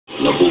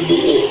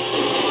nabubuo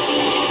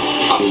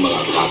ang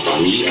mga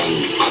katangiang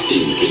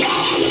ating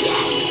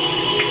pinahahalagahan.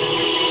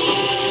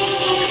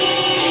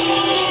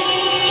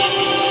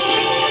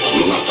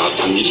 Mga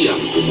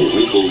katangiang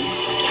humuhubog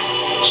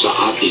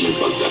sa ating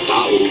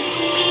pagkatao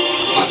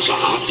at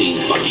sa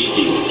ating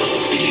pagiging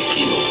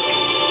Pilipino.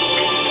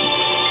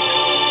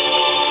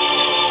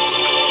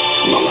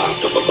 Mga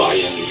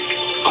kababayan,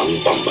 ang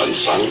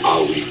pambansang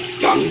awit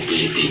ng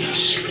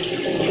Pilipinas.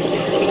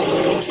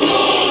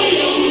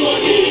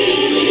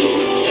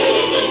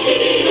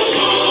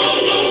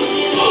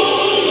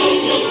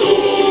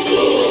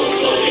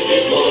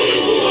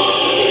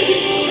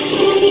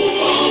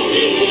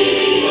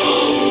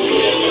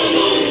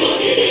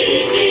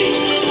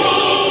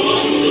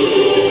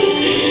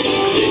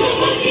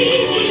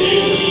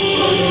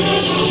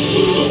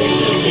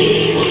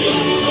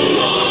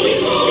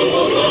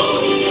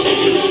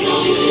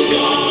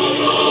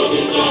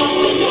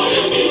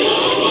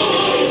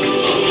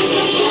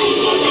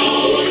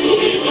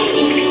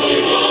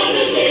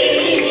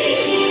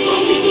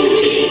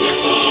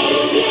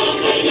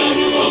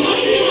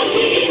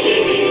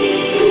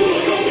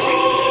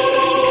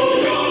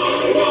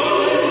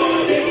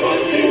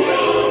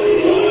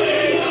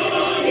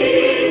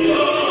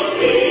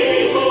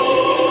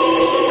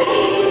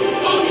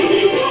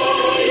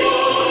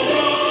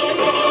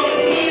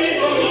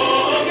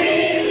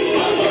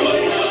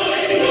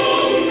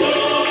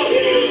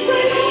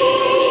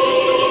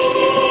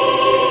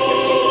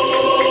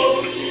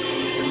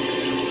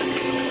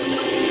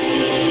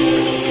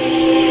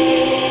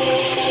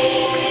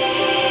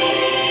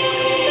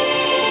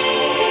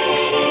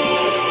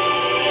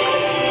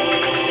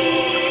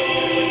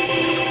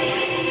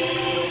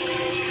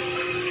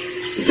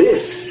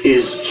 This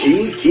is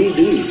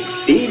GTV,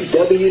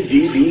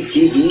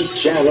 DWDB-TV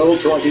Channel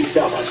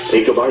 27,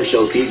 a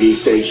commercial TV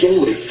station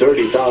with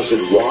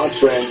 30,000 watt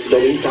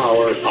transmitting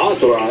power,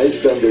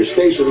 authorized under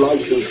station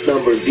license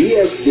number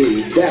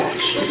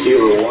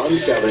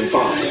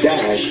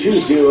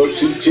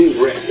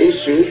BSD-0175-2022,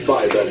 issued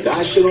by the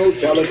National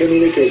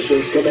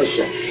Telecommunications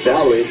Commission,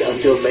 valid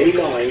until May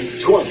 9,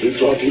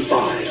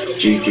 2025.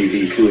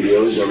 GTV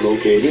studios are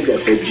located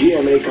at the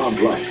GMA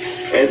Complex,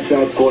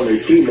 EDSA Corner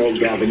Timog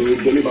Avenue,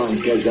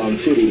 Diliman, Quezon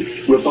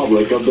City,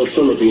 Republic of the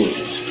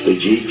Philippines. The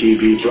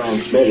GTV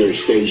transmitter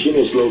station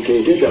is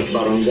located at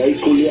Barangay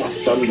Culiac,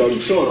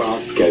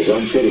 Tandansora,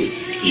 Quezon City.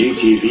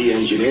 GTV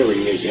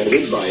engineering is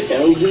headed by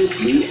Elvis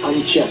B.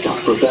 Ancheta,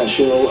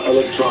 professional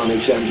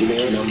electronics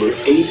engineer number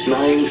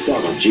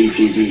 897.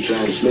 GTV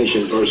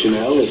transmission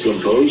personnel is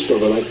composed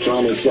of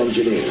electronics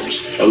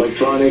engineers,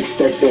 electronics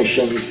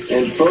technicians,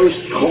 and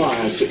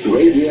first-class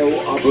radio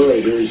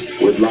operators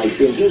with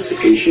licenses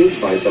issued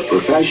by the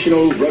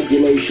Professional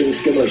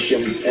Regulations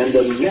Commission and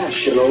the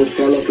National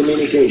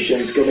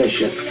Telecommunications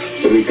Commission.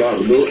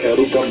 Ricardo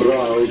L.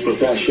 Cabral,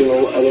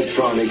 professional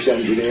electronics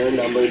engineer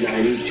number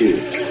 92.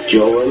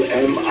 Joel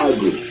M.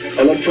 Agri,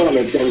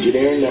 electronics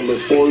engineer number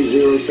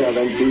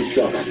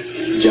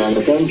 40727.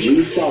 Jonathan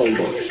G.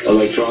 Salvo,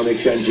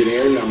 electronics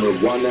engineer number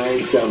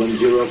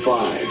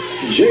 19705.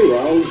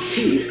 Gerald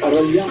C.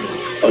 Arellano,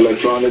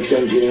 electronics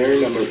engineer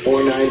number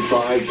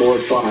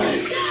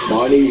 49545.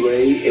 Bonnie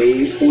Ray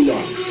A.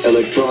 Ulan,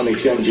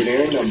 electronics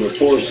engineer number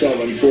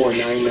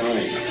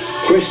 47499.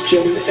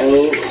 Christian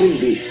L.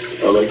 Hundis,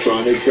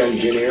 electronics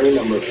engineer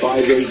number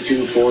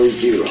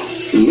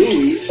 58240.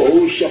 Louis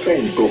O.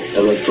 Shapenko,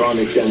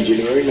 electronics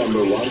engineer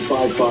number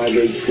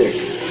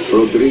 15586.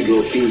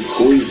 Rodrigo P.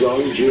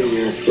 Huizon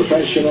Jr.,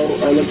 professional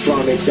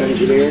electronics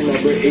engineer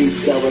number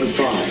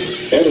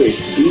 875. Eric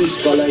D.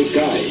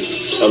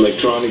 Kalaykay,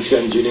 electronics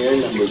engineer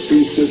number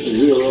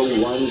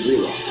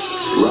 36010.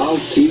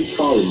 Ralph P.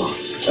 Palma,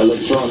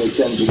 electronics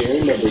engineer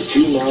number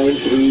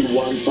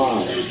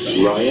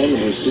 29315. Ryan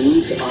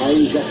Jesus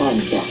I.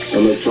 Zapanta,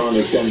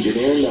 electronics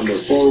engineer number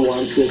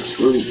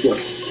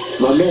 41636.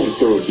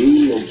 Memento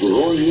D.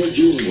 Logroño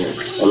Jr.,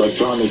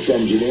 electronics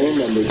engineer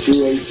number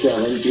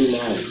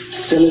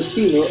 28729.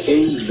 Celestino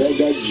A.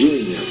 Vega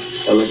Jr.,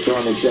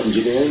 electronics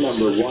engineer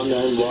number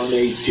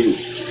 19182.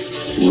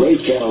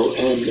 Raquel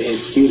M.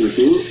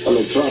 Espiritu,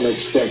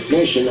 electronics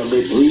technician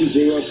number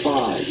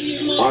 305.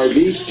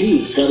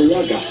 RVP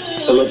Cariaga,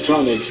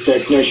 electronics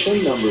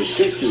technician number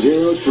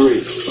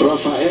 603.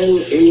 Rafael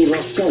A.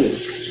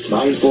 Rosales,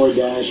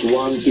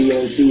 94-1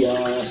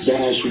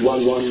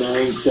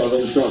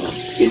 PNCR-11977.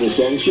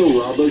 Inocencio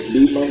Robert B.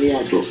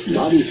 Maniaco,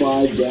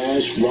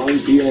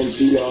 95-1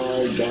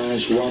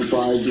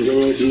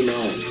 PNCR-15029.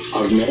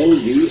 Arnel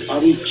V.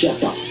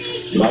 Aricheta,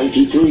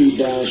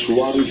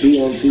 93-1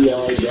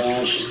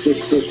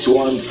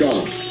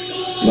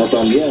 PNCR-6617.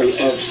 Nathaniel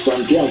F.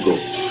 Santiago,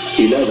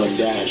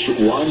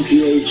 11-1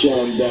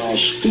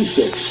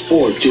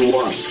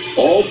 PHM-26421.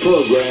 All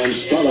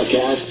programs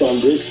telecast on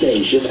this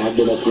station have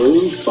been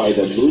approved by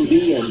the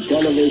Movie and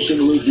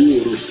Television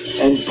Review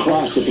and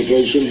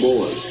Classification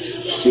Board.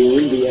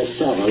 Seen via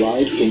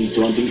satellite in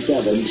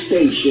 27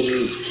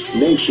 stations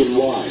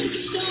nationwide.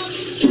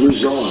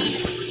 Luzon,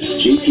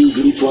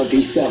 GTV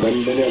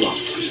 27 Manila,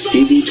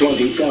 TV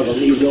 27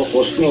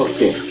 Ilocos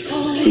Norte,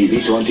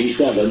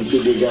 TV27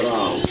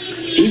 Tuguegarao,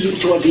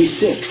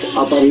 TV26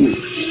 Apari,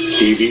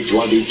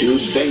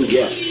 TV22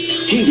 Benguet,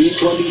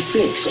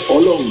 TV26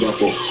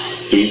 Olongapo,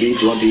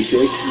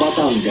 TV26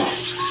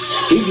 Batangas,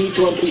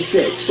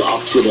 TV26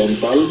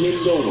 Occidental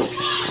Mindoro,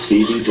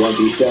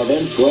 TV27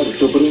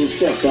 Puerto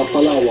Princesa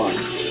Palawan,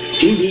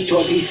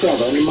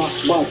 TV27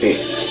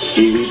 Masbate,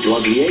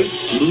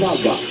 TV28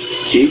 Naga,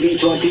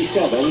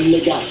 TV27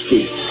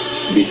 Legazpi,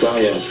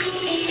 Visayas,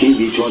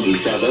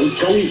 TV27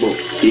 Calibo,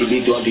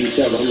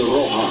 TV27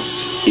 Rojas,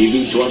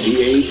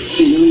 TV28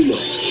 Iloilo,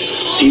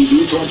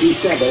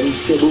 TV27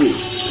 Cebu,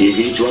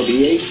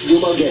 TV28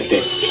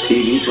 Dumaguete,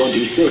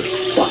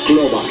 TV26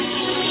 Tacloban,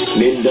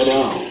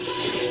 Mindanao,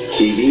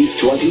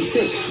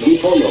 TV26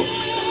 Dipolog,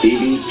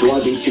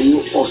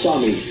 TV22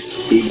 Osamis,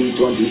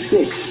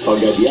 TV26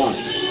 Pagadian,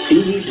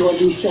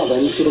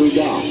 TV27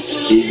 Surigao,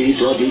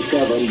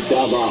 TV27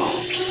 Davao,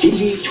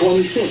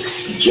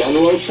 TV26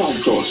 General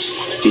Santos,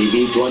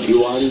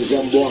 TV21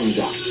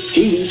 Zamboanga,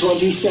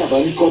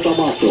 TV27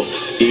 Cotabato,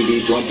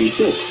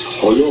 TV26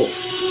 Holo.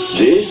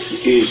 This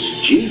is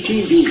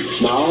GTV,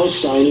 now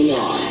signing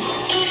on.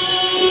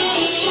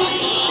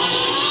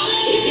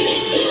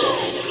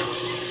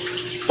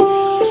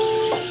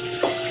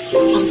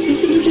 Ang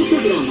susunod na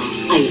programa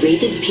ay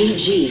rated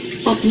PG.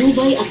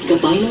 Patnubay at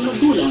gabay ng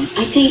magulang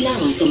ay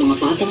kailangan sa mga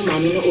batang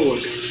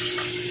manonood.